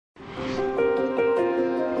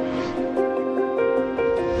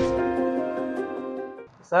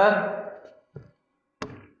Sir,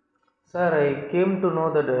 sir, I came to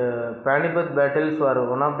know that Panipat battles were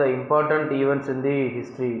one of the important events in the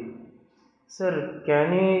history. Sir,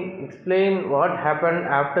 can you explain what happened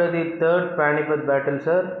after the third Panipat battle,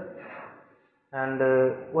 sir? And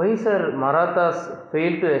why, sir, Marathas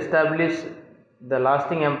failed to establish the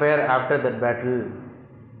lasting empire after that battle?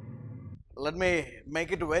 Let me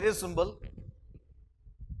make it very simple.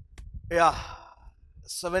 Yeah,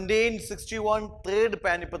 1761 third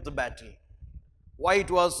Panipat battle. Why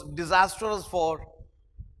it was disastrous for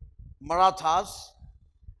Marathas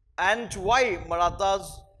and why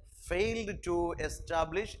Marathas failed to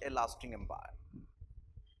establish a lasting empire.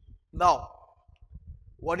 Now,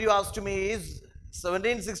 what you asked me is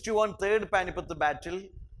 1761 third Panipat battle.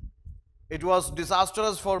 It was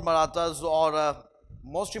disastrous for Marathas, or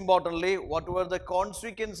most importantly, what were the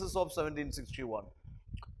consequences of 1761?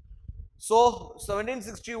 So,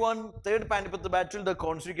 1761 third Panipat battle, the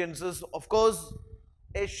consequences, of course,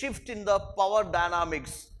 a shift in the power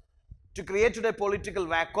dynamics to create a political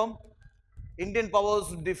vacuum. Indian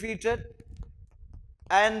powers defeated,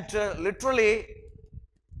 and literally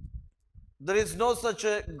there is no such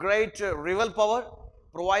a great rival power,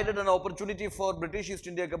 provided an opportunity for British East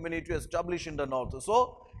India Company to establish in the north.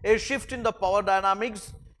 So, a shift in the power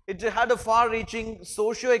dynamics, it had a far-reaching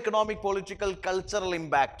socio-economic, political, cultural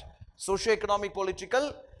impact. Socio-economic,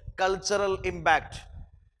 political, cultural impact.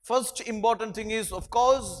 First important thing is, of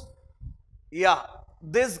course, yeah,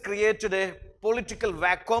 this created a political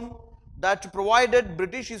vacuum that provided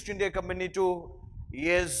British East India Company to,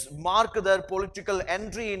 yes, mark their political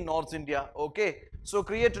entry in North India. Okay, so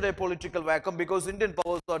created a political vacuum because Indian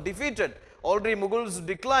powers are defeated. Already Mughals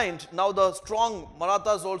declined. Now the strong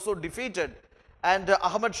Marathas also defeated, and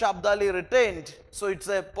Ahmad Shah Abdali retained. So it's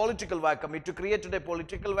a political vacuum. It created a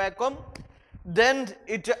political vacuum. Then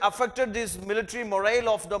it affected this military morale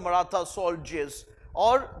of the Maratha soldiers,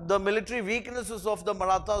 or the military weaknesses of the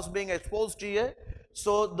Marathas being exposed here.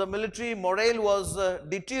 So the military morale was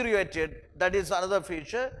deteriorated. That is another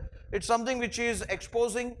feature. It's something which is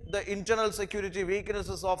exposing the internal security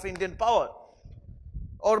weaknesses of Indian power,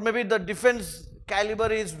 or maybe the defense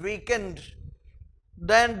caliber is weakened.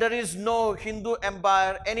 Then there is no Hindu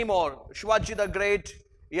empire anymore. Shivaji the Great,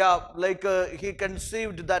 yeah, like he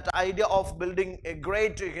conceived that idea of building a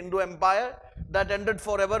great Hindu empire that ended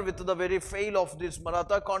forever with the very fail of this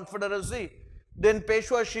Maratha confederacy. Then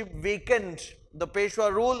Peshwaship weakened. The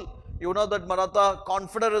Peshwa rule, you know that Maratha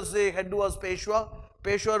confederacy head was Peshwa.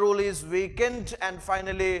 Peshwa rule is weakened, and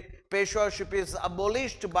finally Peshwaship is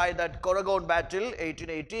abolished by that Koregaon battle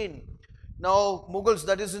 1818. Now Mughals,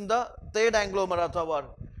 that is in the third Anglo-Maratha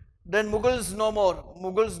war. Then Mughals no more.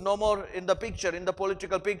 Mughals no more in the picture, in the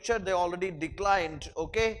political picture. They already declined.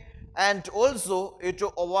 Okay, and also it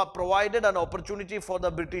provided an opportunity for the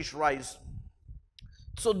British rise.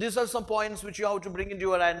 So these are some points which you have to bring into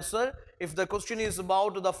your answer if the question is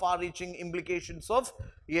about the far-reaching implications of,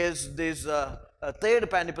 yes, this third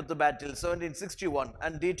Panipat battle 1761,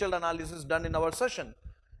 and detailed analysis done in our session.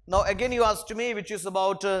 Now again you asked me, which is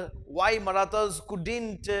about why Marathas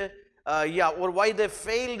couldn't or why they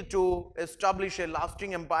failed to establish a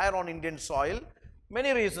lasting empire on Indian soil.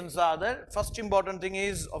 Many reasons are there. First important thing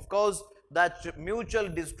is, of course, that mutual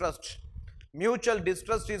distrust. Mutual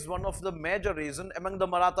distrust is one of the major reasons among the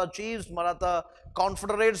Maratha chiefs, Maratha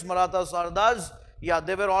confederates, Maratha Sardars. Yeah,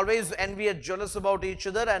 they were always envious, jealous about each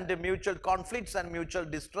other, and the mutual conflicts and mutual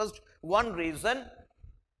distrust. One reason.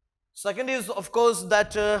 Second is, of course,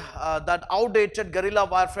 that that outdated guerrilla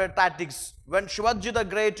warfare tactics. When Shivaji the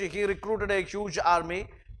Great, he recruited a huge army,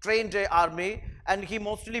 trained an army, and he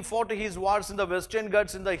mostly fought his wars in the Western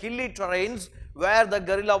Ghats, in the hilly terrains, where the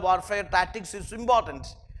guerrilla warfare tactics is important.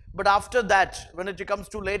 But after that, when it comes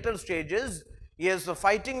to later stages, yes,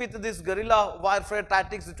 fighting with this guerrilla warfare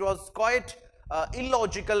tactics, it was quite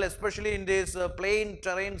illogical, especially in these plain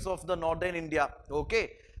terrains of the northern India.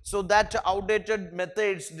 Okay, so that outdated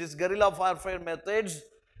methods, these guerrilla warfare methods,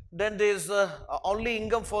 then there is only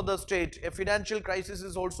income for the state. A financial crisis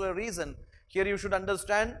is also a reason. Here you should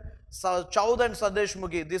understand, Chaud and Sadesh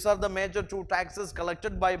Mughi, these are the major two taxes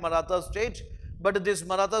collected by Maratha state. But this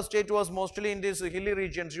Maratha state was mostly in these hilly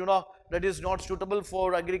regions, you know, that is not suitable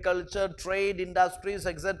for agriculture, trade, industries,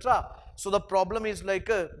 etc. So the problem is like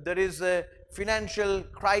there is a financial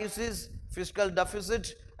crisis, fiscal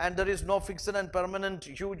deficit, and there is no fixed and permanent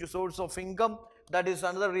huge source of income. That is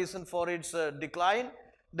another reason for its decline.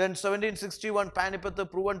 Then 1761 Panipat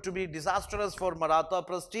proven to be disastrous for Maratha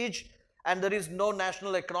prestige, and there is no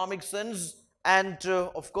national economic sense. And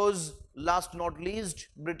of course, last not least,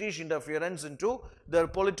 British interference into their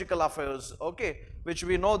political affairs, okay, which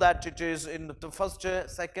we know that it is in the first,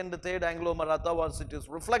 second, third Anglo-Maratha wars it is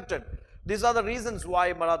reflected. These are the reasons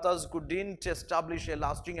why Marathas couldn't establish a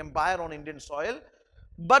lasting empire on Indian soil.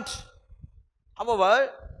 But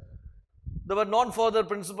however, they were known for the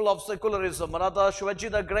principle of secularism. Maratha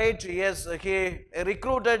Shivaji the Great, yes, he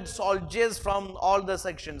recruited soldiers from all the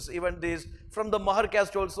sections, even these from the Mahar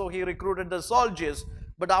caste also he recruited the soldiers.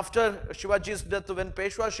 But after Shivaji's death, when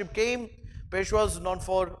Peshwaship came, Peshwas known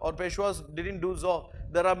for, or Peshwas didn't do so.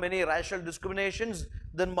 There are many racial discriminations.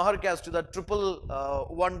 Then Mahar caste, the triple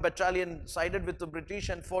one battalion sided with the British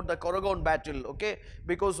and fought the Koregaon battle, okay,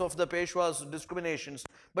 because of the Peshwas discriminations.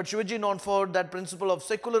 But Shivaji known for that principle of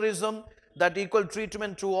secularism, that equal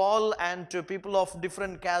treatment to all and to people of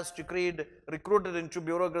different caste, creed, recruited into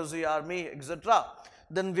bureaucracy, army, etc.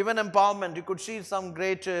 Then women empowerment, you could see some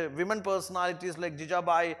great women personalities like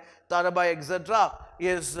Jijabai, Tarabai, etc.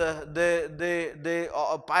 Yes, they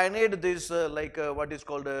pioneered this what is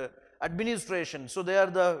called administration. So they are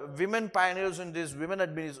the women pioneers in this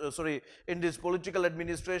in this political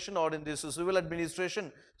administration or in this civil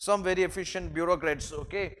administration. Some very efficient bureaucrats.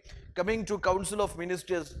 Okay, coming to Council of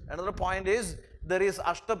Ministers, another point is there is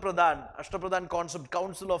Ashtapradhan concept,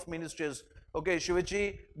 Council of Ministers. Okay,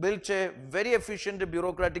 Shivaji built a very efficient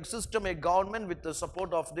bureaucratic system, a government with the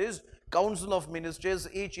support of this Council of Ministers.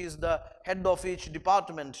 Each is the head of each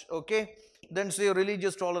department. Okay, then say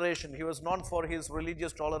religious toleration. He was known for his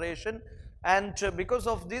religious toleration, and because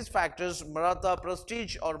of these factors, Maratha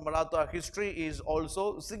prestige or Maratha history is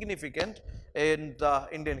also significant in the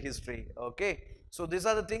Indian history. Okay, so these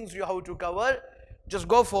are the things you have to cover. Just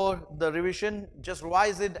go for the revision, just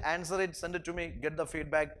revise it, answer it, send it to me, get the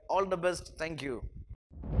feedback. All the best. Thank you.